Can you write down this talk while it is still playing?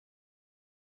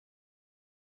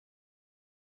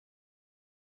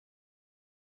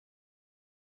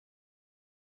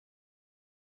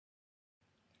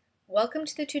Welcome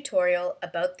to the tutorial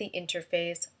about the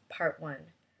interface part 1.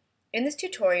 In this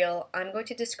tutorial, I'm going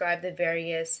to describe the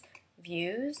various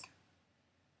views,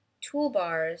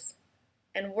 toolbars,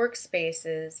 and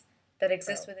workspaces that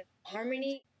exist within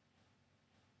Harmony.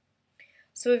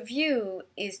 So a view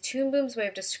is Toon Boom's way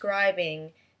of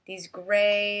describing these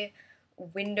gray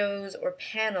windows or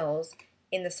panels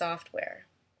in the software.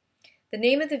 The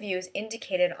name of the view is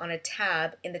indicated on a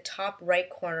tab in the top right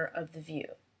corner of the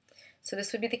view. So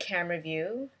this would be the camera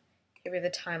view. Here we have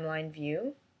the timeline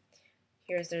view.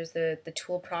 There's the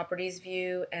tool properties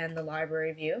view and the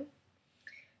library view.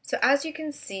 So as you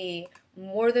can see,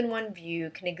 more than one view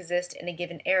can exist in a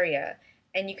given area,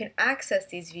 and you can access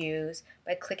these views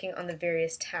by clicking on the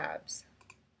various tabs.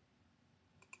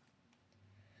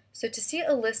 So to see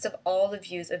a list of all the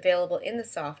views available in the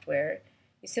software,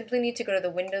 you simply need to go to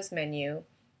the Windows menu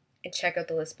and check out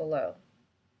the list below.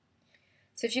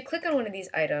 So if you click on one of these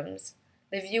items,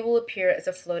 the view will appear as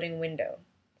a floating window.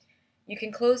 You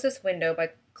can close this window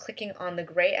by clicking on the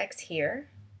gray X here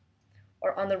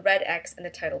or on the red X in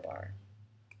the title bar.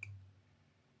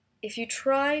 If you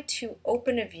try to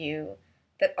open a view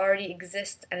that already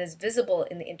exists and is visible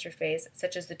in the interface,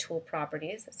 such as the tool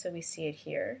properties, so we see it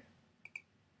here,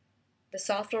 the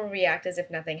software will react as if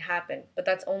nothing happened, but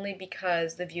that's only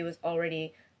because the view is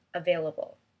already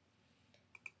available.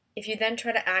 If you then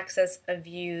try to access a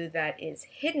view that is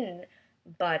hidden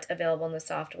but available in the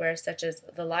software, such as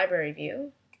the library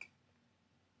view,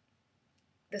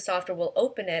 the software will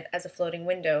open it as a floating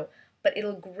window, but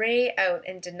it'll gray out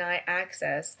and deny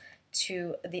access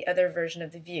to the other version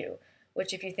of the view,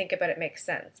 which if you think about it makes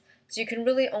sense. So you can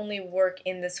really only work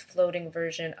in this floating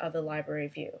version of the library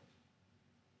view.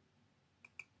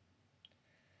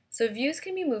 So views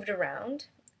can be moved around,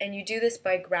 and you do this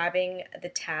by grabbing the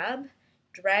tab,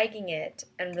 dragging it,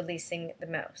 and releasing the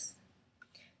mouse.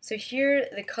 So here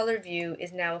the color view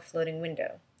is now a floating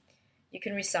window. You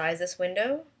can resize this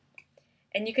window,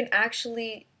 and you can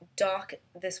actually dock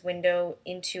this window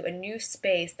into a new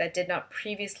space that did not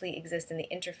previously exist in the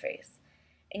interface.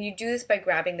 And you do this by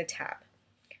grabbing the tab.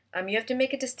 You have to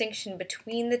make a distinction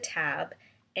between the tab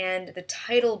and the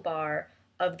title bar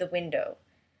of the window.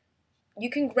 You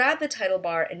can grab the title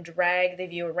bar and drag the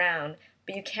view around,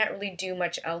 but you can't really do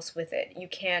much else with it. You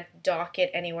can't dock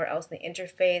it anywhere else in the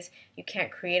interface. You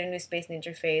can't create a new space in the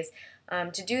interface.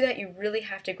 To do that, you really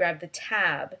have to grab the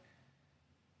tab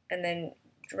and then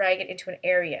drag it into an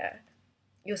area.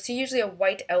 You'll see usually a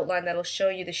white outline that'll show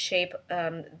you the shape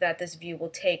that this view will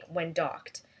take when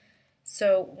docked.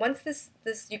 So once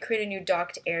you create a new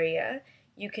docked area,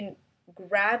 you can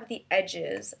grab the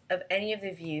edges of any of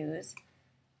the views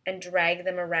and drag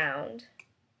them around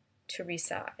to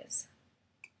resize.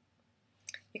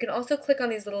 You can also click on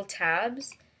these little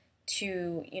tabs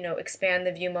to expand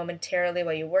the view momentarily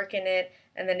while you work in it,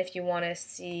 and then if you want to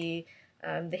see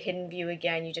the hidden view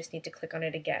again, you just need to click on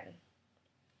it again.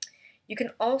 You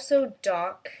can also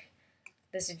dock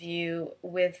this view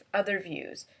with other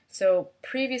views. So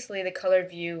previously the color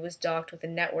view was docked with the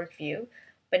network view,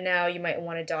 but now you might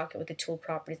want to dock it with the tool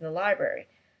properties in the library.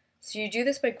 So you do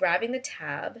this by grabbing the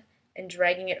tab and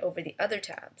dragging it over the other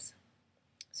tabs.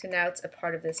 So now it's a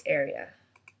part of this area.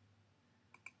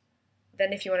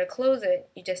 Then if you want to close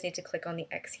it, you just need to click on the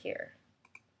X here.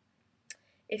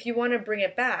 If you want to bring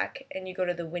it back and you go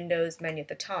to the Windows menu at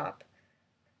the top,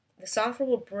 the software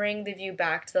will bring the view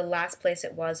back to the last place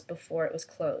it was before it was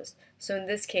closed. So in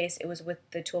this case, it was with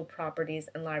the tool properties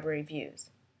and library views.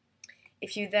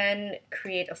 If you then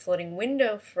create a floating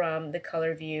window from the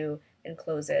color view and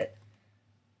close it,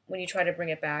 when you try to bring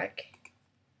it back,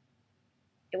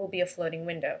 it will be a floating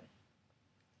window.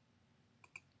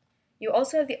 You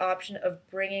also have the option of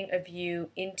bringing a view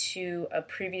into a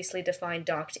previously defined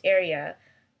docked area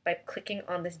by clicking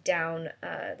on this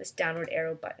downward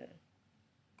arrow button.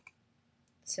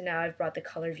 So now I've brought the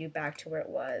color view back to where it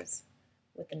was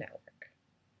with the network.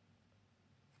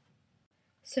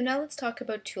 So now let's talk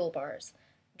about toolbars.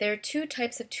 There are two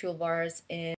types of toolbars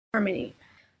in Harmony,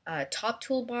 top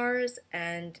toolbars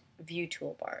and view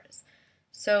toolbars.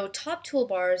 So top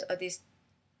toolbars are these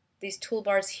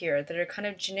toolbars here that are kind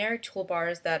of generic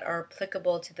toolbars that are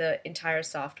applicable to the entire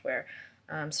software,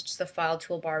 such as the file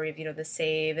toolbar, we have the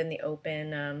save and the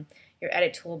open, your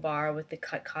edit toolbar with the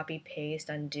cut, copy, paste,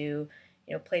 undo,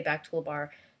 playback toolbar.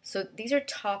 So these are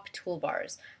top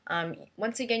toolbars.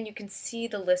 Once again, you can see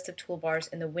the list of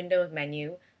toolbars in the window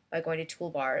menu by going to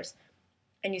toolbars,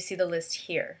 and you see the list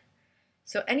here.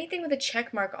 So anything with a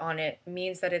check mark on it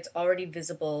means that it's already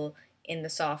visible in the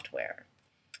software.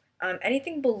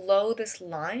 Anything below this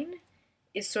line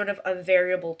is sort of a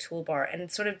variable toolbar, and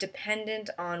it's sort of dependent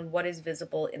on what is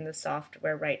visible in the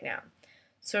software right now.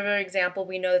 So for example,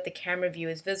 we know that the camera view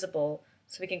is visible,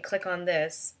 so we can click on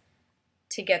this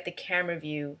to get the camera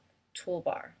view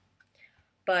toolbar.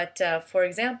 But for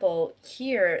example,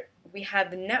 here we have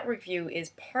the network view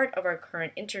is part of our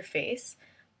current interface,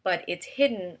 but it's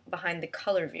hidden behind the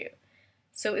color view.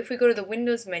 So if we go to the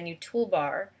Windows menu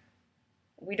toolbar,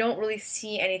 we don't really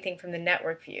see anything from the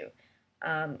network view,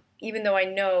 even though I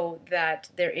know that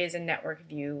there is a network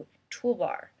view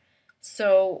toolbar.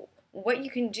 So what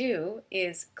you can do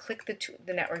is click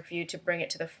the network view to bring it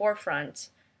to the forefront,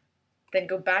 then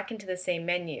go back into the same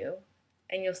menu,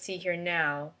 and you'll see here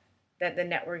now that the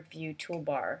network view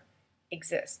toolbar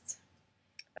exists.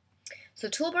 So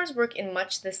toolbars work in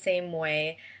much the same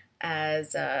way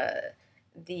as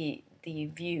the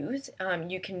views.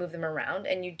 You can move them around,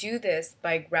 and you do this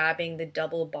by grabbing the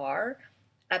double bar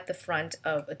at the front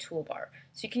of a toolbar.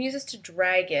 So you can use this to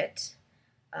drag it,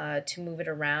 to move it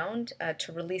around,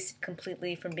 to release it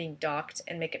completely from being docked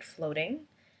and make it floating.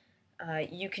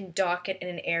 You can dock it in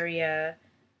an area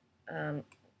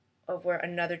of where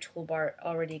another toolbar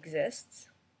already exists,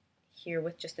 here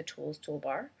with just the Tools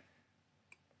toolbar.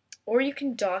 Or you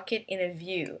can dock it in a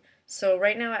view. So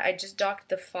right now I just docked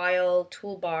the File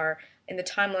toolbar in the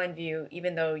timeline view,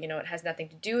 even though it has nothing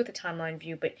to do with the timeline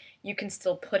view, but you can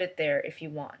still put it there if you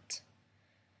want.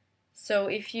 So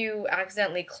if you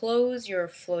accidentally close your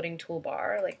floating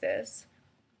toolbar like this,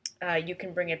 you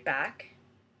can bring it back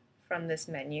from this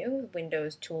menu,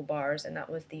 Windows toolbars, and that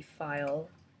was the File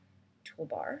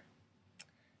toolbar.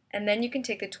 And then you can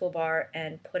take the toolbar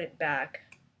and put it back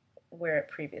where it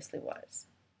previously was.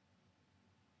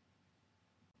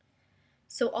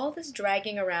 So all this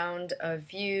dragging around of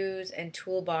views and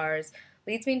toolbars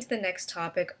leads me into the next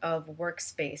topic of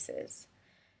workspaces.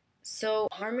 So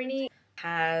Harmony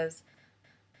has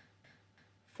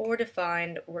 4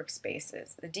 defined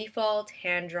workspaces: the default,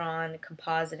 hand-drawn,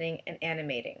 compositing, and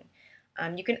animating.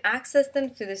 You can access them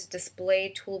through this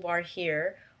display toolbar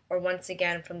here, or once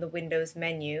again from the Windows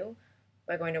menu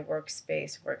by going to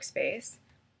Workspace, Workspace.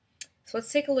 So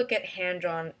let's take a look at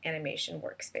hand-drawn animation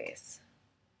workspace.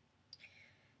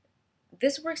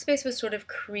 This workspace was sort of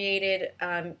created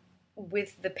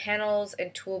with the panels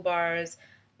and toolbars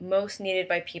most needed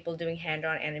by people doing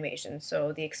hand-drawn animation.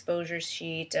 So the exposure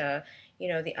sheet, the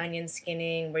onion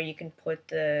skinning, where you can put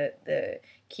the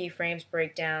keyframes,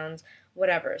 breakdowns,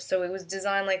 whatever. So it was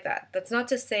designed like that. That's not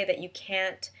to say that you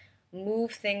can't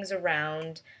move things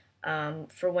around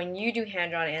for when you do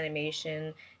hand-drawn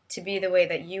animation to be the way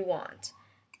that you want.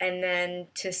 And then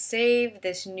to save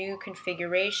this new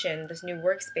configuration, this new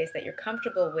workspace that you're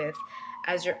comfortable with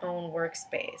as your own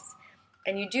workspace.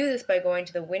 And you do this by going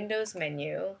to the Windows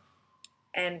menu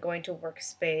and going to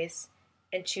Workspace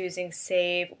and choosing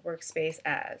Save Workspace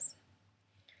As.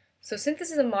 So since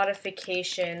this is a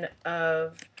modification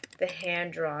of the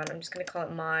hand-drawn, I'm just going to call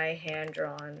it My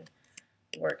Hand-Drawn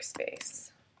Workspace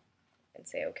and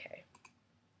say OK.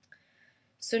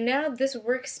 So now this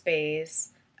workspace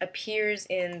appears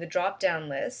in the drop-down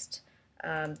list,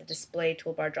 the display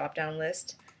toolbar drop-down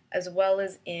list, as well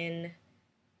as in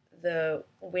the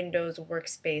Windows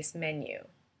Workspace menu.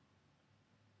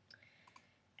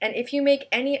 And if you make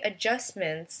any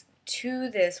adjustments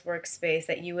to this workspace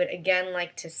that you would again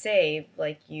like to save,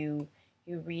 like you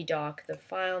redock the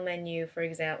file menu, for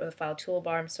example, the file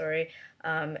toolbar, I'm sorry,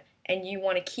 and you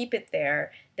want to keep it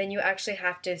there, then you actually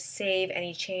have to save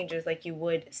any changes like you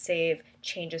would save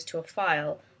changes to a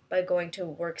file by going to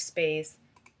Workspace,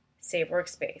 Save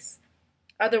Workspace.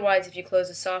 Otherwise, if you close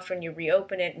the software and you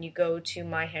reopen it and you go to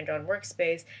My Hand-Drawn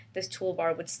Workspace, this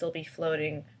toolbar would still be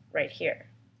floating right here.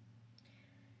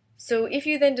 So if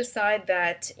you then decide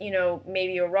that,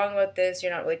 maybe you're wrong about this,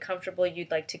 you're not really comfortable, you'd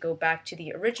like to go back to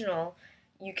the original,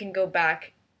 you can go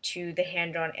back to the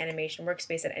hand-drawn animation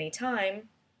workspace at any time,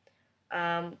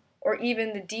 or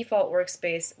even the default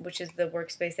workspace, which is the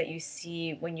workspace that you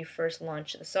see when you first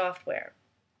launch the software.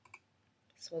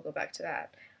 So we'll go back to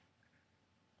that.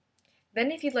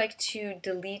 Then if you'd like to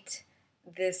delete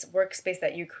this workspace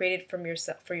that you created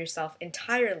for yourself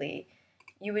entirely,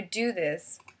 you would do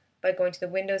this by going to the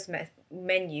Windows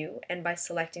menu and by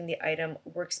selecting the item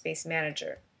Workspace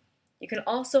Manager. You can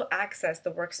also access the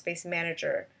Workspace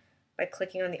Manager by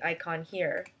clicking on the icon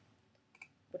here,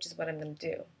 which is what I'm going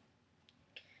to do.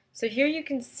 So here you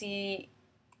can see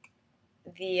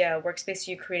the workspace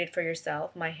you created for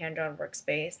yourself, My Hand-Drawn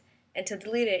Workspace, and to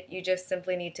delete it you just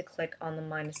simply need to click on the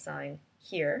minus sign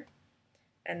here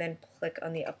and then click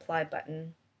on the Apply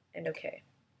button and OK.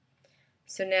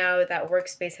 So now that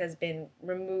workspace has been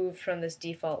removed from this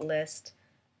default list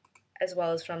as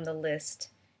well as from the list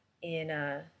in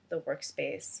the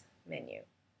workspace menu.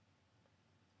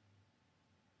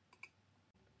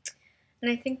 And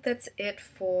I think that's it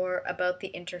for About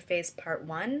the Interface Part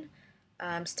 1.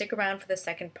 Stick around for the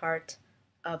second part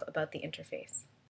of About the Interface.